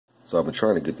So I've been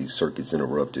trying to get these circuits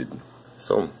interrupted.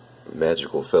 Some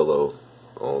magical fellow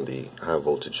on the high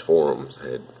voltage forums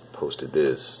had posted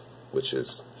this, which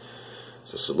is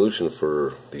it's a solution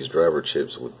for these driver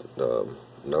chips with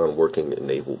non-working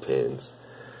enable pins.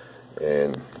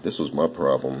 And this was my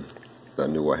problem. I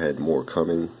knew I had more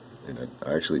coming, and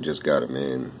I actually just got them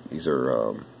in. These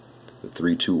are the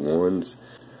 321s.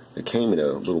 They came in a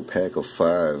little pack of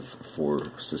 5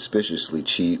 for suspiciously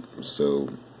cheap, so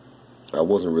I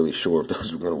wasn't really sure if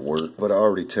those were going to work. But I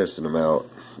already tested them out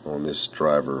on this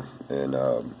driver, and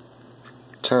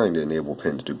tying the enable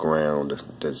pins to ground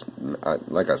does,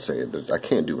 like I said, I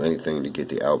can't do anything to get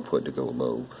the output to go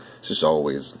low. It's just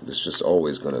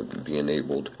always going to be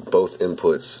enabled. Both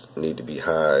inputs need to be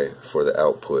high for the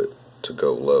output to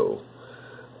go low.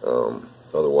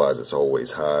 Otherwise, it's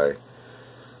always high.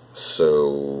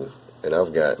 So, and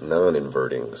I've got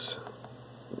non-invertings.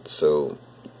 So,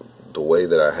 the way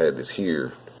that I had this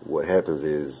here, what happens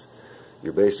is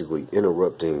you're basically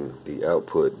interrupting the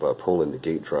output by pulling the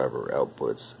gate driver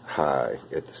outputs high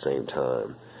at the same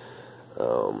time.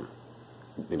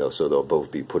 You know, so they'll both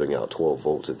be putting out 12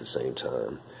 volts at the same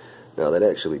time. Now that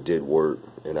actually did work,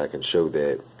 and I can show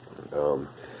that.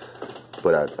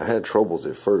 But I had troubles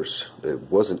at first.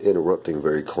 It wasn't interrupting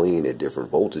very clean at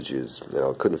different voltages, and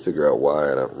I couldn't figure out why,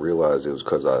 and I realized it was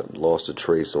because I lost a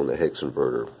trace on the hex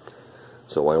inverter.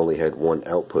 So I only had one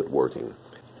output working.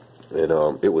 And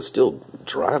it would still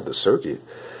drive the circuit.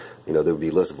 You know, there would be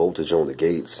less voltage on the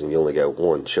gates, and you only got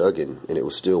one chugging, and it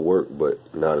would still work, but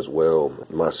not as well.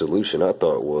 My solution, I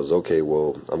thought, was, okay,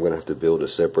 well, I'm going to have to build a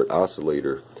separate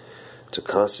oscillator to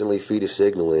constantly feed a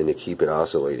signal in to keep it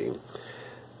oscillating.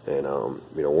 And,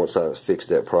 you know, once I fixed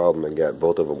that problem and got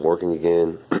both of them working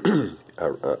again,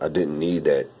 I didn't need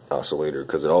that oscillator,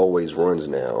 because it always runs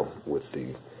now with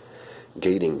the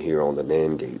gating here on the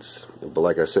NAND gates. But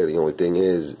like I said, the only thing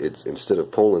is, it's instead of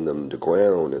pulling them to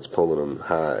ground, it's pulling them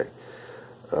high.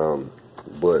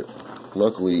 But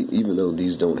luckily, even though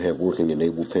these don't have working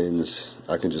enable pins,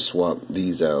 I can just swap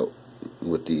these out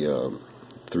with the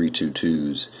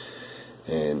 322s,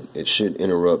 and it should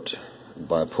interrupt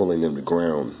by pulling them to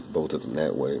ground, both of them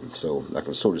that way. So I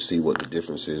can sort of see what the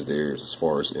difference is there as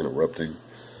far as interrupting.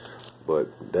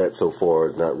 But that so far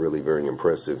is not really very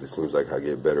impressive. It seems like I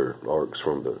get better arcs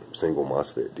from the single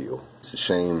MOSFET deal. It's a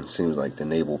shame. It seems like the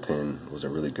enable pin was a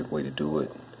really good way to do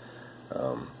it.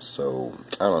 So,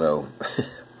 I don't know.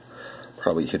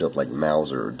 Probably hit up like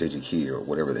Mauser or DigiKey or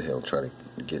whatever the hell, try to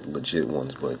get legit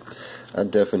ones. But I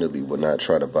definitely would not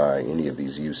try to buy any of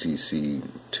these UCC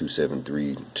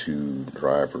 2732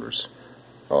 drivers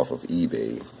off of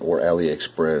eBay or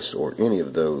AliExpress or any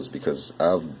of those, because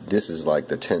this is like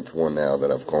the 10th one now that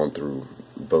I've gone through,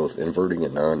 both inverting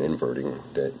and non-inverting,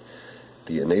 that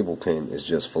the enable pin is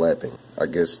just flapping. I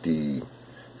guess the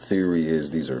theory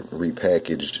is these are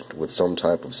repackaged with some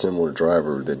type of similar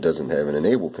driver that doesn't have an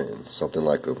enable pin, something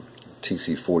like a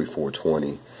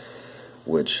TC4420,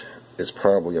 which is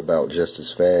probably about just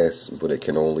as fast, but it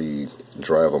can only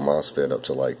drive a MOSFET up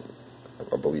to, like,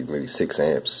 I believe maybe 6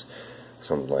 amps.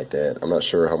 Something like that. I'm not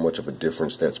sure how much of a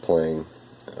difference that's playing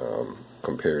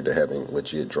compared to having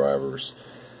legit drivers,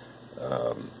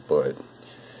 but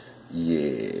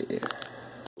yeah,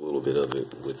 a little bit of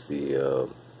it with the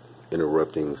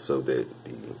interrupting so that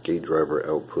the gate driver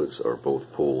outputs are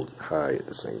both pulled high at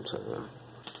the same time.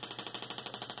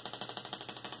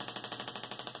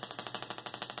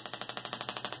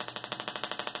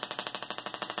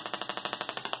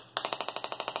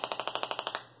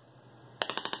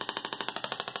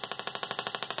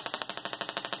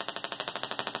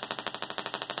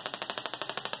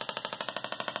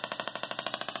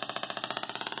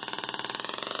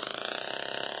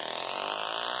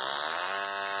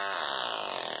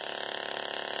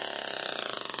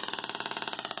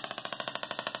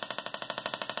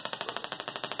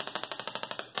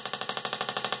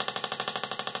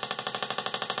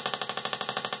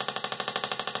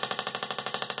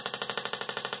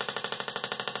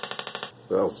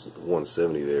 That was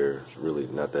 170 there. It's really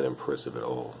not that impressive at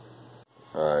all.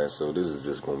 Alright, so this is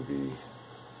just going to be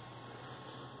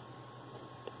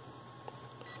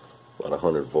about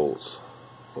 100 volts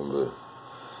from the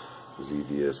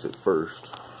ZVS at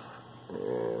first.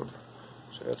 And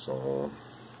that's on.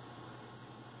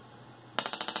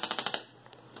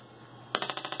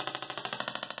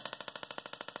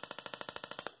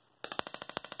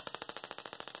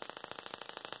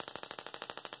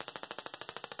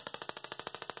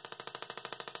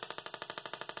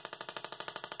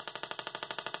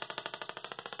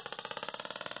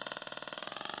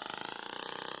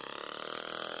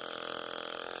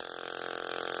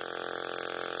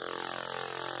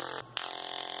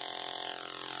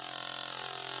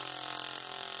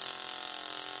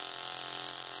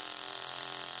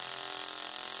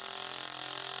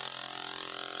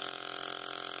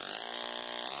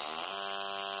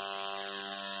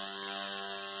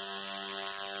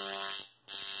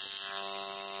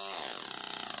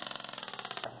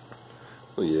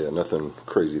 So yeah, nothing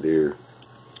crazy there.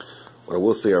 But I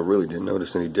will say I really didn't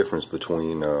notice any difference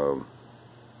between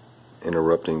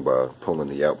interrupting by pulling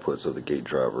the outputs of the gate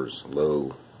drivers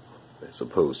low as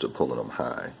opposed to pulling them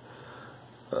high.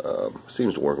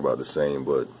 Seems to work about the same,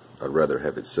 but I'd rather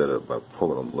have it set up by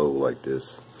pulling them low like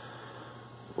this.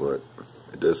 But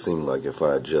it does seem like if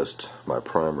I adjust my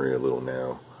primary a little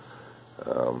now,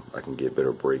 I can get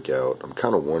better breakout. I'm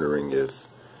kind of wondering if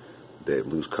that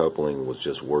loose coupling was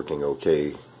just working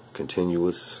okay,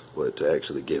 continuous, but to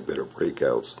actually get better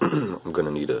breakouts, I'm going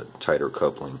to need a tighter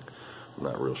coupling. I'm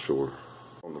not real sure.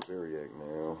 On the Variac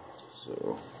now,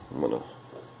 so I'm going to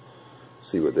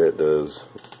see what that does.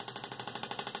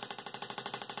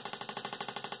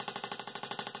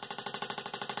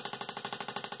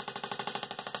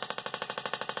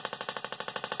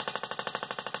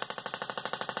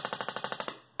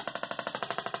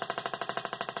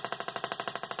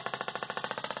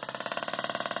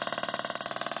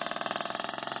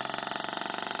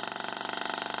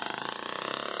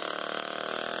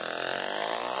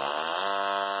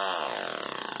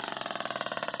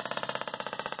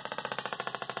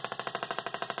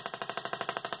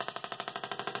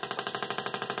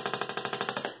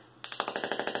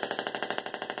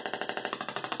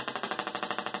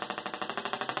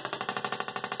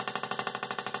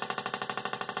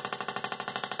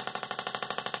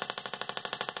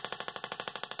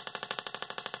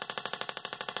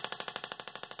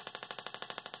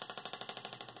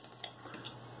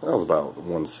 That was about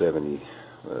 170.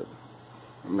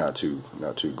 Not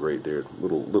too great there.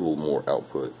 Little more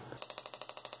output.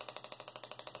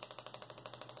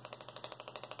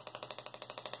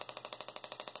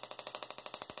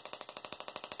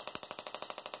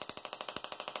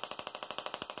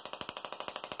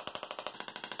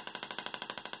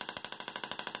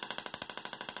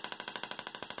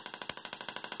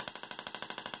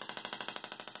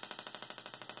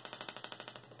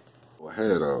 I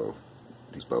had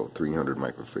these about 300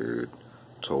 microfarad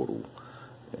total,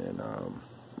 and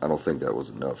I don't think that was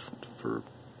enough for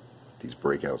these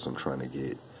breakouts I'm trying to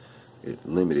get. It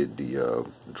limited the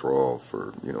draw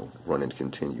for, you know, running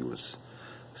continuous.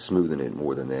 Smoothing it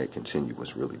more than that,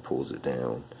 continuous, really pulls it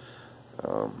down.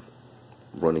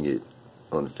 Running it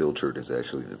unfiltered is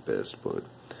actually the best, but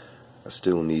I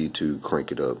still need to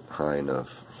crank it up high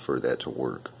enough for that to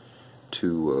work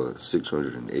to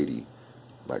 680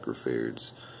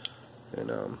 microfarads,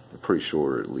 and I'm pretty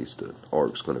sure at least the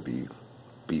arc's going to be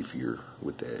beefier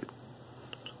with that.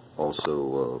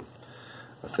 Also,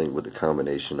 I think with the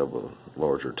combination of a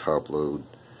larger top load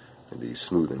and the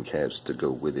smoothing caps to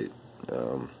go with it,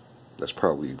 that's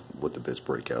probably what the best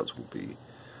breakouts will be.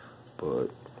 But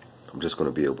I'm just going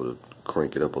to be able to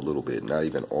crank it up a little bit, not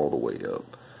even all the way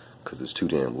up, because it's too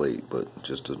damn late, but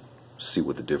just to see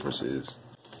what the difference is.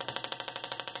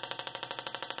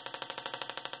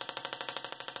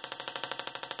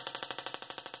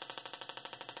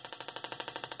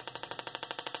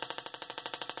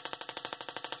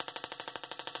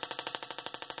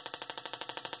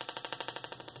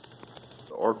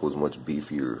 The arc was much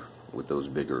beefier with those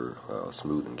bigger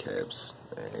smoothing caps,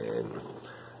 and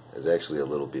there's actually a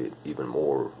little bit even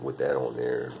more with that on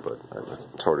there, but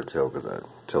it's hard to tell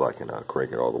until I can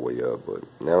crank it all the way up. But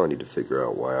now I need to figure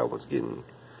out why I was getting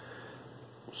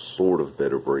sort of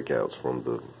better breakouts from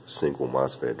the single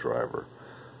MOSFET driver.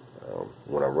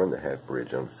 When I run the half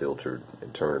bridge unfiltered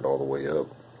and turn it all the way up,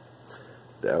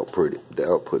 the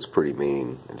output's pretty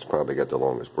mean. It's probably got the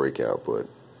longest breakout, but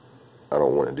I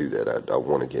don't want to do that. I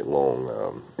want to get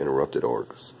long interrupted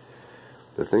arcs.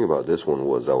 The thing about this one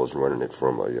was I was running it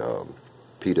from a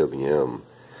PWM,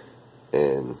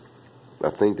 and I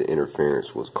think the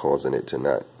interference was causing it to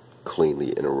not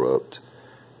cleanly interrupt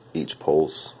each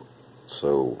pulse.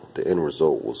 So the end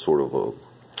result was sort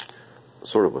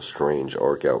of a strange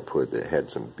arc output that had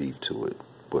some beef to it,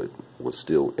 but was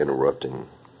still interrupting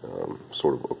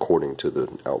sort of according to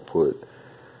the output.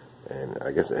 And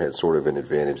I guess it had sort of an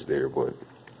advantage there, but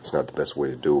it's not the best way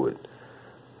to do it.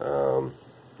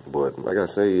 But like I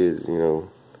say, is, you know,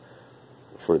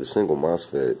 for the single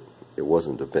MOSFET, it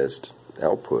wasn't the best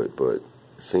output, but it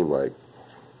seemed like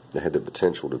it had the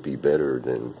potential to be better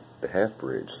than the half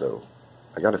bridge. So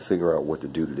I got to figure out what to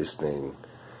do to this thing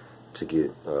to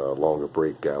get longer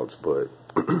breakouts, but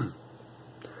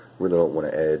really don't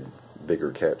want to add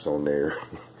bigger caps on there.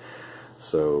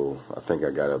 So I think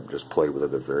I gotta just play with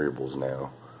other variables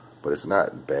now, but it's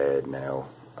not bad now.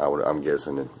 I'm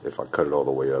guessing if I cut it all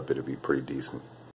the way up, it'll be pretty decent.